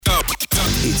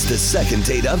It's the second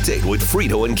date update with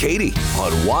Frito and Katie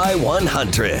on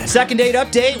Y100. Second date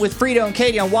update with Frito and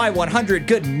Katie on Y100.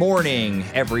 Good morning,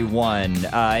 everyone.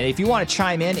 If you want to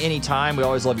chime in anytime, we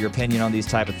always love your opinion on these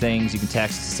type of things. You can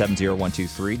text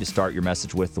 70123 to start your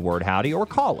message with the word howdy, or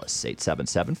call us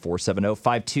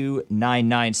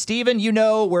 877-470-5299. Steven, you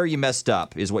know where you messed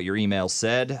up is what your email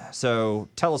said. So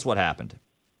tell us what happened.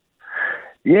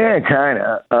 Yeah, kind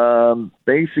of.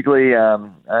 Basically,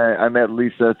 I met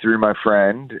Lisa through my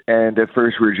friend, and at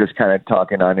first we were just kind of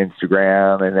talking on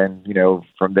Instagram, and then,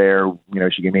 from there,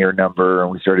 she gave me her number, and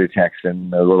we started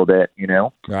texting a little bit,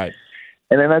 Right.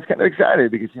 And then I was kind of excited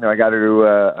because, I got her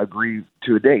to agree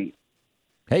to a date.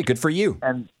 Hey, good for you.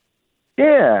 And,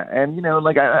 yeah, and,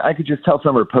 I could just tell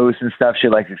from her posts and stuff, she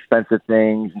likes expensive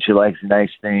things, and she likes nice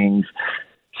things.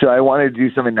 So I wanted to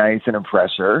do something nice and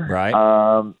impress her. Right.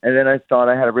 And then I thought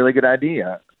I had a really good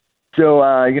idea. So,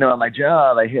 at my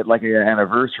job, I hit like an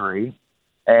anniversary.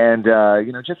 And,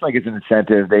 just like as an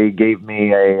incentive, they gave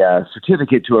me a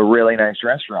certificate to a really nice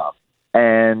restaurant.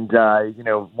 And,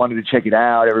 wanted to check it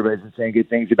out. Everybody's been saying good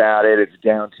things about it. It's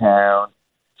downtown.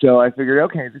 So I figured,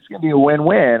 okay, this is going to be a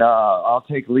win-win. I'll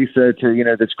take Lisa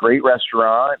to, this great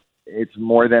restaurant. It's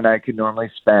more than I could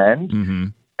normally spend. Mm-hmm.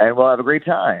 And we'll have a great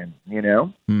time,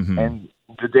 Mm-hmm. And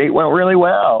the date went really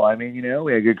well. I mean,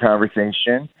 we had a good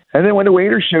conversation. And then when the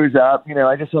waiter shows up,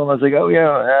 I just told him, I was like, oh, yeah,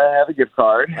 I have a gift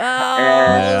card.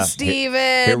 Yeah.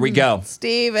 Steven. Here we go.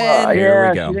 Steven. Here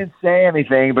we go. She didn't say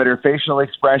anything, but her facial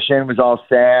expression was all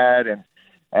sad.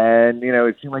 And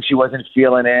it seemed like she wasn't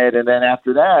feeling it. And then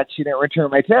after that, she didn't return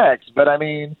my text. But, I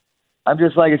mean, I'm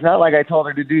just like, it's not like I told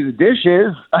her to do the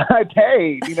dishes. I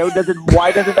paid.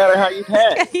 Why does it matter how you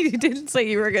pay? You didn't say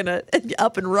you were gonna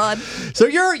up and run. So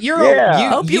you're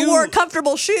Hope you wore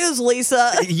comfortable shoes,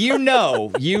 Lisa. you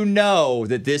know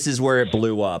that this is where it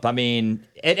blew up. I mean,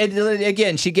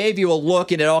 again, she gave you a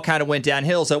look and it all kind of went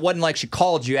downhill. So it wasn't like she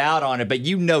called you out on it, but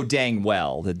you know dang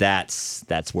well that's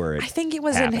where it I think it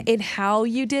was happened. in how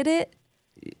you did it.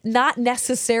 Not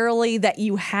necessarily that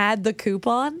you had the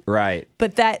coupon, Right.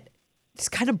 but that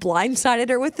just kind of blindsided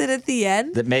her with it at the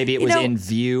end. That maybe it was in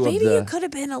view of maybe the... you could have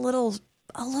been a little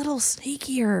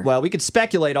sneakier. Well, we could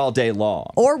speculate all day long.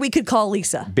 Or we could call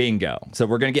Lisa. Bingo. So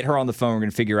we're going to get her on the phone. We're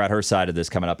going to figure out her side of this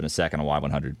coming up in a second on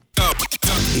Y100.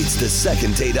 It's the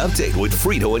second date update with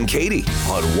Frito and Katie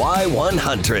on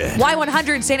Y100.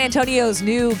 Y100, San Antonio's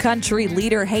new country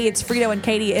leader. Hey, it's Frito and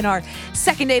Katie in our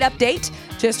second date update.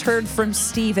 Just heard from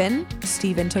Steven.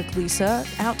 Steven took Lisa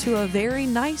out to a very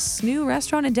nice new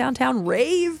restaurant in downtown.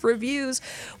 Rave reviews.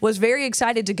 Was very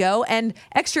excited to go, and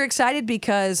extra excited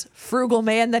because frugal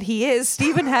man that he is,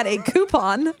 Steven had a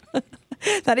coupon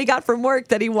that he got from work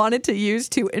that he wanted to use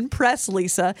to impress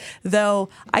Lisa, though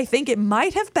I think it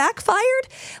might have backfired.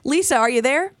 Lisa, are you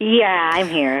there? Yeah, I'm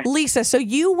here. Lisa, so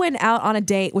you went out on a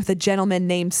date with a gentleman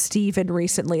named Steven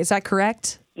recently. Is that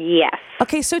correct? Yes.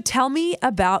 Okay, so tell me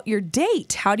about your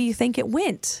date. How do you think it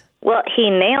went? Well, he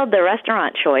nailed the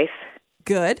restaurant choice.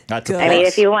 Good. That's a good. I mean,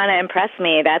 plus. if you want to impress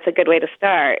me, that's a good way to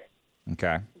start.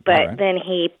 Okay. But All right. then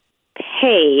he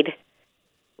paid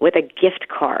with a gift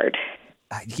card.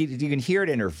 You can hear it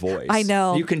in her voice. I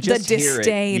know. You can just the hear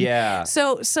disdain. it. Yeah.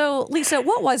 So Lisa,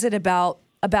 what was it about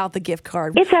the gift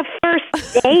card? It's a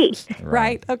first date.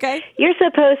 Right. Okay. You're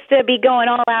supposed to be going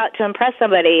all out to impress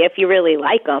somebody if you really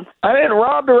like them. I didn't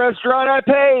rob the restaurant. I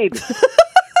paid.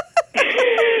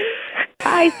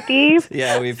 Hi, Steve.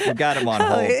 Yeah, we've got him on Oh,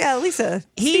 hold. yeah, Lisa.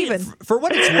 Steven. For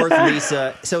what it's worth,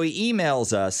 Lisa, so he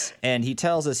emails us and he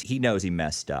tells us he knows he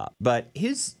messed up. But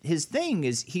his thing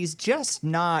is he's just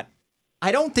not...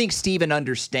 I don't think Steven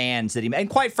understands that and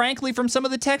quite frankly, from some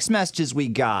of the text messages we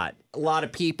got, a lot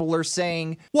of people are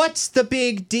saying, what's the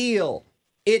big deal?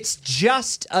 It's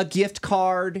just a gift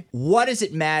card. What does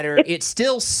it matter? It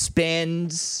still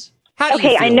spends. How do you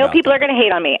Okay, feel I know about people that? are going to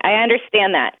hate on me. I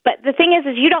understand that. But the thing is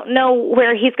you don't know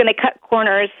where he's going to cut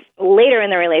corners later in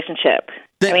the relationship.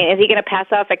 I mean, is he going to pass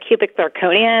off a cubic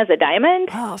zirconia as a diamond?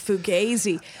 Oh,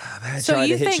 Fugazi. I So tried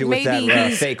you to hit think you with maybe that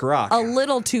he's fake rock. a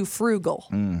little too frugal?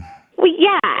 Well,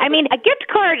 yeah. I mean, a gift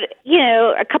card,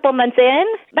 a couple months in,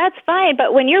 that's fine.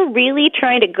 But when you're really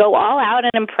trying to go all out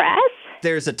and impress,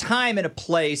 There's a time and a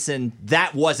place, and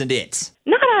that wasn't it.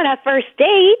 not on a first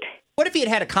date. What if he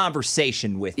had a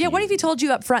conversation with you? Yeah, what if he told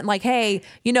you up front, like, hey,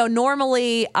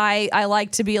 normally I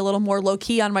like to be a little more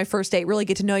low-key on my first date, really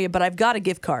get to know you, but I've got a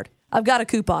gift card. I've got a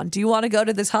coupon. Do you want to go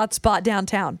to this hot spot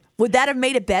downtown? Would that have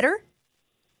made it better?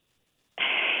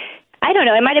 I don't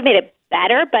know. It might have made it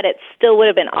better, but it still would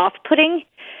have been off-putting.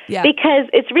 Yeah. Because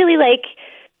it's really like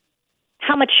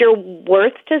how much you're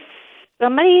worth to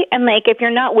somebody, and like if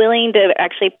you're not willing to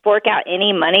actually fork out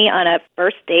any money on a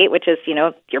first date, which is,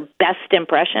 your best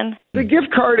impression. The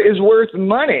gift card is worth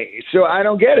money, so I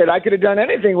don't get it. I could have done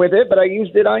anything with it, but I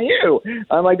used it on you.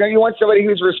 I'm like, don't you want somebody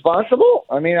who's responsible?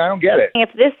 I mean, I don't get it.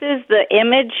 If this is the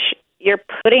image you're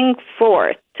putting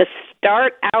forth to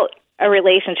start out a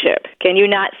relationship, can you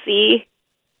not see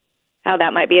how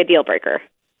that might be a deal breaker?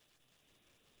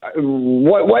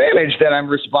 What image? That I'm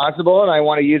responsible and I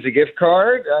want to use a gift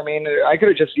card? I mean, I could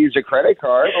have just used a credit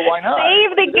card, but why not?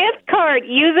 Save the gift card.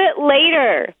 Use it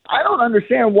later. I don't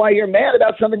understand why you're mad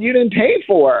about something you didn't pay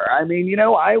for. I mean,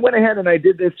 I went ahead and I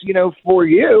did this, for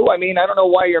you. I mean, I don't know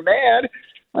why you're mad.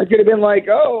 I could have been like,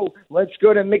 oh, let's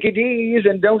go to Mickey D's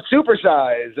and don't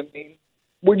supersize. I mean,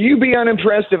 would you be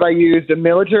unimpressed if I used a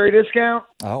military discount?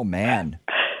 Oh, man.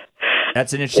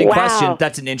 That's an interesting question.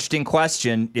 That's an interesting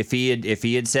question. If he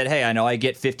had said, hey, I know I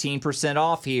get 15%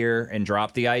 off here and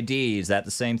drop the ID, is that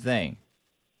the same thing?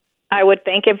 I would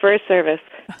thank him for his service.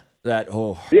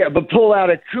 Yeah, but pull out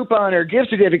a coupon or gift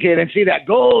certificate and see that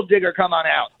gold digger come on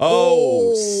out.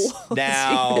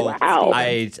 Now, wow. All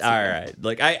right.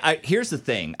 Look, I here's the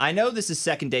thing. I know this is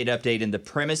second date update, and the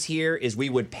premise here is we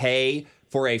would pay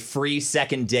for a free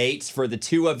second date for the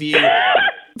two of you.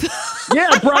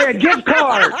 Yeah, Brian, gift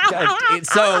card.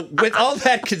 So, with all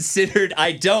that considered,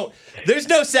 there's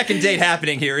no second date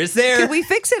happening here, is there? Can we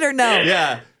fix it or no?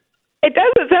 Yeah. It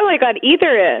doesn't sound like on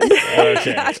either end.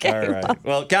 Okay. All right.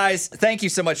 Well, guys, thank you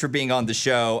so much for being on the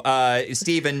show.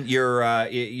 Stephen,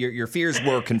 your fears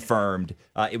were confirmed.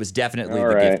 It was definitely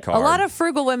the gift card. A lot of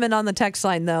frugal women on the text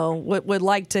line, though, would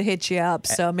like to hit you up.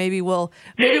 So maybe we'll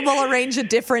arrange a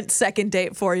different second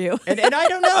date for you. And I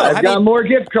don't know. I've got more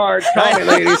gift cards. Call me,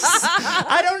 ladies.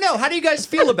 I don't know. How do you guys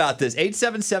feel about this?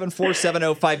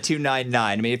 877-470-5299.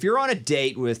 I mean, if you're on a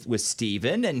date with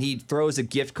Stephen and he throws a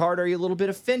gift card, are you a little bit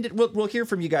offended? We'll hear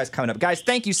from you guys coming up. Guys,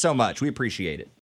 thank you so much. We appreciate it.